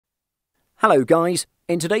Hello guys,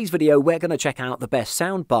 in today's video we're going to check out the best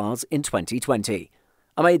sound bars in 2020.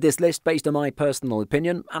 I made this list based on my personal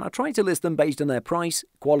opinion and I tried to list them based on their price,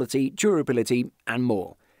 quality, durability and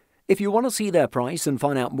more. If you want to see their price and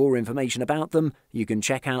find out more information about them, you can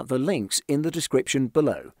check out the links in the description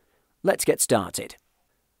below. Let's get started.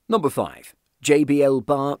 Number 5. JBL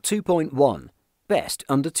Bar 2.1, best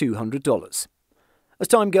under $200. As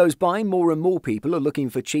time goes by, more and more people are looking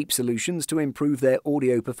for cheap solutions to improve their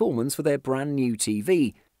audio performance for their brand new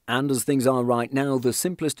TV. And as things are right now, the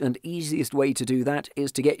simplest and easiest way to do that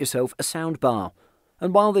is to get yourself a soundbar.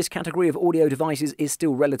 And while this category of audio devices is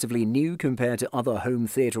still relatively new compared to other home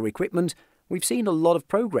theatre equipment, we've seen a lot of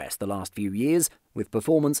progress the last few years, with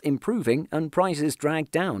performance improving and prices dragged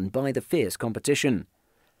down by the fierce competition.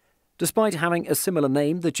 Despite having a similar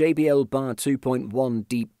name, the JBL Bar 2.1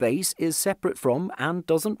 Deep Bass is separate from and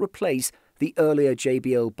doesn't replace the earlier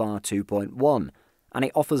JBL Bar 2.1, and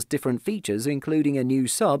it offers different features including a new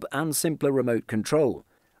sub and simpler remote control.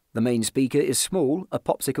 The main speaker is small, a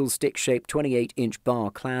popsicle stick-shaped 28-inch bar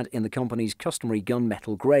clad in the company's customary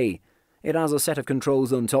gunmetal grey. It has a set of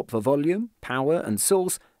controls on top for volume, power and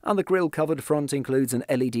source, and the grille-covered front includes an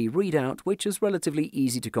LED readout which is relatively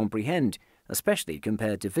easy to comprehend, especially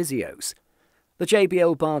compared to Vizio's. The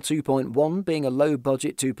JBL Bar 2.1, being a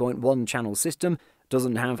low-budget 2.1 channel system,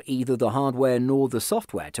 doesn't have either the hardware nor the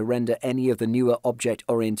software to render any of the newer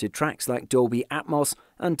object-oriented tracks like Dolby Atmos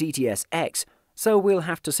and DTS-X, so we'll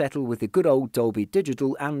have to settle with the good old Dolby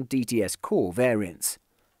Digital and DTS Core variants.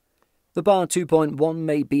 The Bar 2.1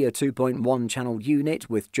 may be a 2.1 channel unit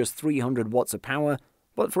with just 300 watts of power,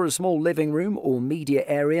 but for a small living room or media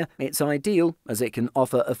area, it's ideal as it can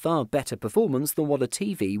offer a far better performance than what a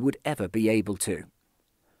TV would ever be able to.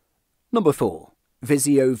 Number 4.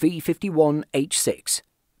 Vizio V51-H6,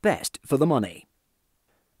 best for the money.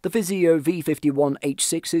 The Vizio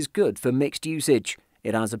V51-H6 is good for mixed usage.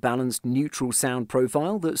 It has a balanced, neutral sound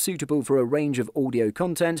profile that's suitable for a range of audio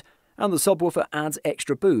content, and the subwoofer adds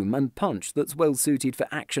extra boom and punch that's well suited for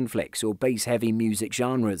action flicks or bass-heavy music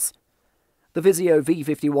genres. The Vizio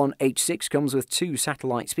V51-H6 comes with two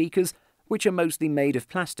satellite speakers, which are mostly made of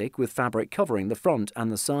plastic with fabric covering the front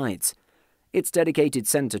and the sides. Its dedicated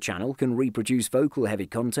center channel can reproduce vocal-heavy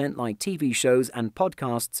content like TV shows and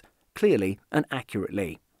podcasts clearly and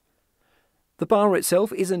accurately. The bar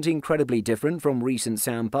itself isn't incredibly different from recent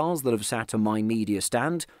soundbars that have sat on my media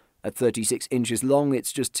stand. At 36 inches long,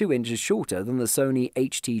 it's just 2 inches shorter than the Sony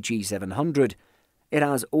HT-G700. It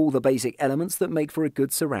has all the basic elements that make for a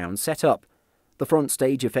good surround setup. The front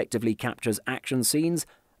stage effectively captures action scenes,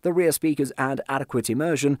 the rear speakers add adequate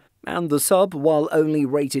immersion, and the sub, while only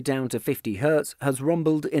rated down to 50 Hz, has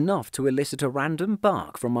rumbled enough to elicit a random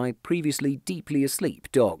bark from my previously deeply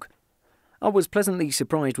asleep dog. I was pleasantly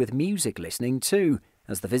surprised with music listening too,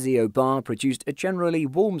 as the Vizio bar produced a generally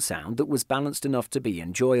warm sound that was balanced enough to be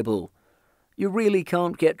enjoyable. You really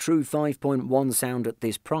can't get true 5.1 sound at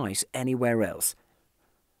this price anywhere else.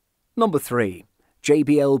 Number 3.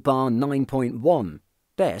 JBL Bar 9.1,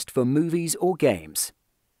 best for movies or games.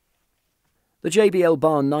 The JBL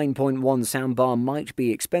Bar 9.1 soundbar might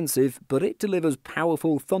be expensive, but it delivers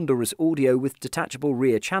powerful, thunderous audio with detachable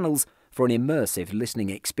rear channels for an immersive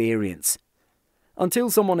listening experience.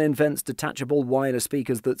 Until someone invents detachable wireless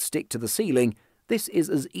speakers that stick to the ceiling, this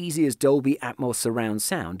is as easy as Dolby Atmos surround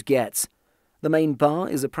sound gets. The main bar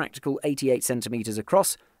is a practical 88 cm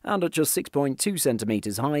across, and at just 6.2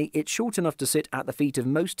 cm high, it's short enough to sit at the feet of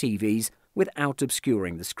most TVs without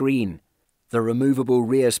obscuring the screen. The removable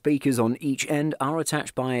rear speakers on each end are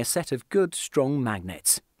attached by a set of good, strong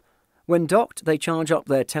magnets. When docked, they charge up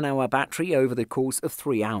their 10-hour battery over the course of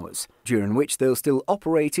 3 hours, during which they'll still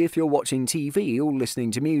operate if you're watching TV or listening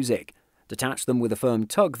to music. Detach them with a firm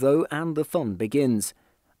tug though, and the fun begins.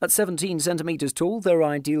 At 17 cm tall, they're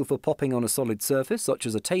ideal for popping on a solid surface such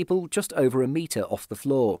as a table just over a metre off the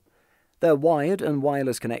floor. They're wired and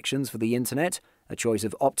wireless connections for the internet, a choice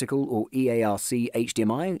of optical or EARC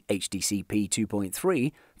HDMI, HDCP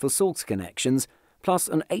 2.3 for source connections, plus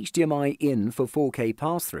an HDMI in for 4K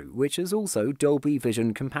pass-through, which is also Dolby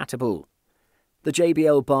Vision compatible. The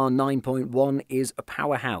JBL Bar 9.1 is a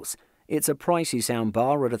powerhouse. It's a pricey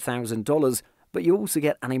soundbar at $1,000, but you also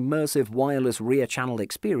get an immersive wireless rear channel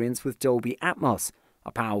experience with Dolby Atmos,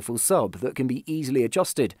 a powerful sub that can be easily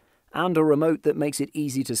adjusted, and a remote that makes it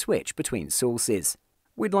easy to switch between sources.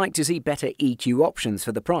 We'd like to see better EQ options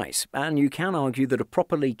for the price, and you can argue that a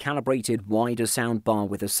properly calibrated wider soundbar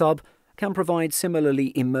with a sub can provide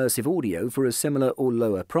similarly immersive audio for a similar or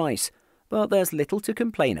lower price, but there's little to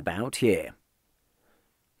complain about here.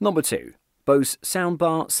 Number 2. Bose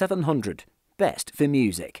Soundbar 700, best for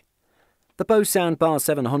music. The Bose Soundbar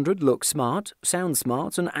 700 looks smart, sounds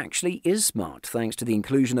smart, and actually is smart thanks to the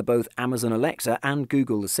inclusion of both Amazon Alexa and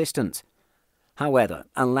Google Assistant. However,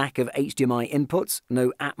 a lack of HDMI inputs,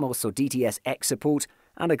 no Atmos or DTS-X support,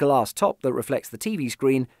 and a glass top that reflects the TV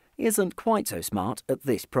screen isn't quite so smart at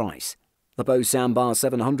this price. The Bose Soundbar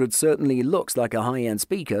 700 certainly looks like a high-end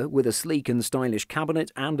speaker with a sleek and stylish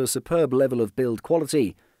cabinet and a superb level of build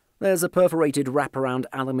quality. There's a perforated wraparound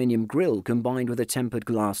aluminium grille combined with a tempered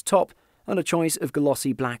glass top and a choice of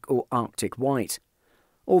glossy black or Arctic white.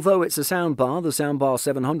 Although it's a soundbar, the Soundbar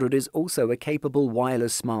 700 is also a capable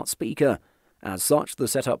wireless smart speaker. As such, the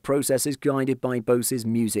setup process is guided by Bose's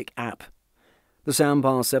Music app. The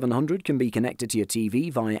Soundbar 700 can be connected to your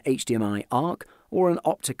TV via HDMI ARC or an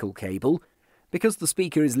optical cable. Because the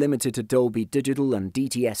speaker is limited to Dolby Digital and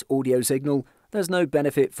DTS audio signal, there's no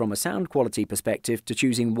benefit from a sound quality perspective to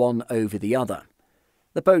choosing one over the other.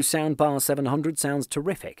 The Bose Soundbar 700 sounds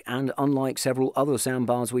terrific, and unlike several other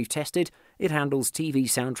soundbars we've tested, it handles TV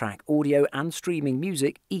soundtrack audio and streaming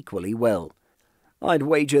music equally well. I'd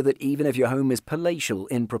wager that even if your home is palatial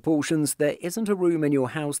in proportions, there isn't a room in your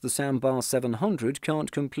house the Soundbar 700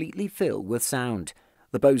 can't completely fill with sound.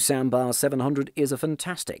 The Bose Soundbar 700 is a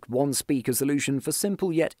fantastic one-speaker solution for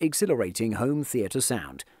simple yet exhilarating home theatre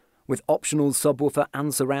sound. With optional subwoofer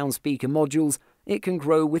and surround speaker modules, it can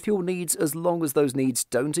grow with your needs as long as those needs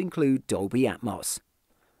don't include Dolby Atmos.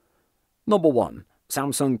 Number 1.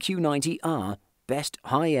 Samsung Q90R Best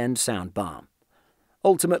High-End Soundbar.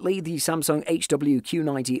 Ultimately, the Samsung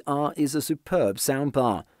HW-Q90R is a superb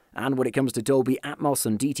soundbar, and when it comes to Dolby Atmos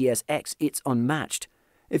and DTS-X, it's unmatched.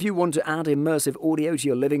 If you want to add immersive audio to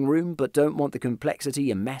your living room but don't want the complexity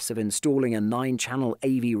and mess of installing a 9-channel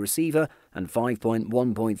AV receiver and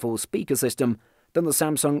 5.1.4 speaker system, then the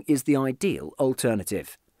Samsung is the ideal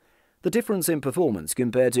alternative. The difference in performance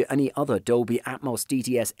compared to any other Dolby Atmos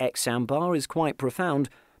DTS-X soundbar is quite profound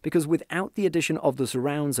because without the addition of the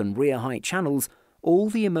surrounds and rear height channels, all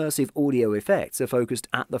the immersive audio effects are focused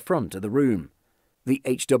at the front of the room. The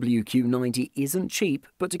HW-Q90 isn't cheap,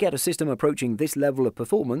 but to get a system approaching this level of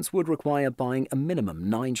performance would require buying a minimum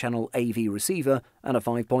 9-channel AV receiver and a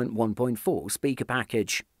 5.1.4 speaker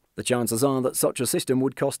package. The chances are that such a system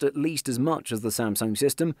would cost at least as much as the Samsung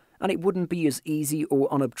system, and it wouldn't be as easy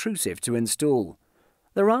or unobtrusive to install.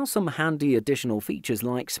 There are some handy additional features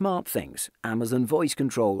like SmartThings, Amazon voice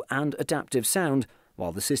control, and adaptive sound,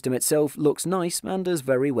 while the system itself looks nice and is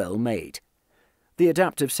very well made. The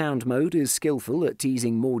adaptive sound mode is skillful at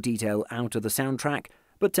teasing more detail out of the soundtrack,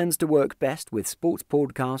 but tends to work best with sports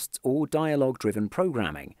podcasts or dialogue-driven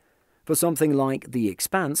programming. For something like The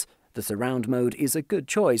Expanse, the surround mode is a good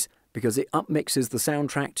choice because it upmixes the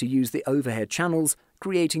soundtrack to use the overhead channels,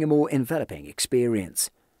 creating a more enveloping experience.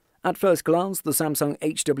 At first glance, the Samsung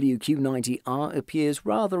HW-Q90R appears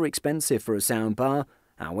rather expensive for a soundbar.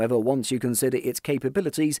 However, once you consider its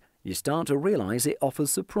capabilities, you start to realize it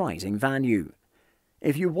offers surprising value.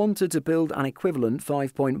 If you wanted to build an equivalent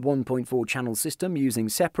 5.1.4 channel system using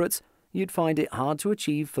separates, you'd find it hard to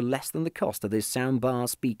achieve for less than the cost of this soundbar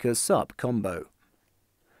speaker sub combo.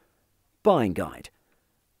 Buying guide.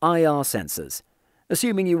 IR sensors.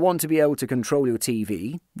 Assuming you want to be able to control your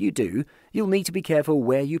TV, you'll need to be careful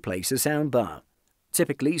where you place a soundbar.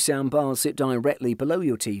 Typically, soundbars sit directly below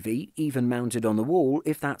your TV, even mounted on the wall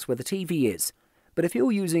if that's where the TV is. But if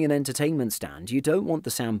you're using an entertainment stand, you don't want the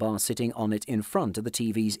soundbar sitting on it in front of the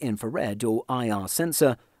TV's infrared or IR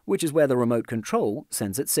sensor, which is where the remote control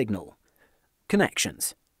sends its signal.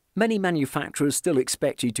 Connections. Many manufacturers still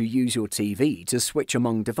expect you to use your TV to switch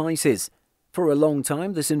among devices. For a long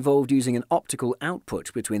time, this involved using an optical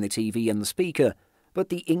output between the TV and the speaker, but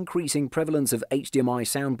the increasing prevalence of HDMI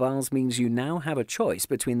soundbars means you now have a choice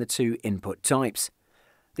between the two input types.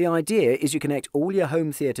 The idea is you connect all your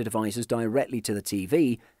home theatre devices directly to the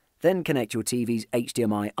TV, then connect your TV's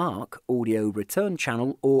HDMI ARC, audio return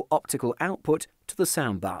channel or optical output to the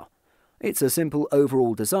soundbar. It's a simple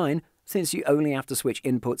overall design since you only have to switch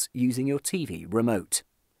inputs using your TV remote.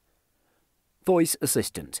 Voice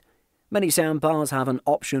Assistant. Many soundbars have an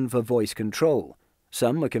option for voice control.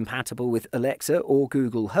 Some are compatible with Alexa or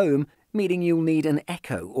Google Home, meaning you'll need an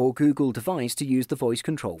Echo or Google device to use the voice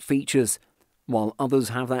control features, while others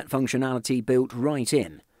have that functionality built right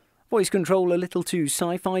in. Voice control a little too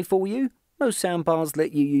sci-fi for you? Most soundbars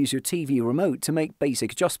let you use your TV remote to make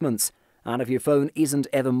basic adjustments, and if your phone isn't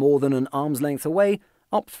ever more than an arm's length away,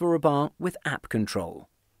 opt for a bar with app control.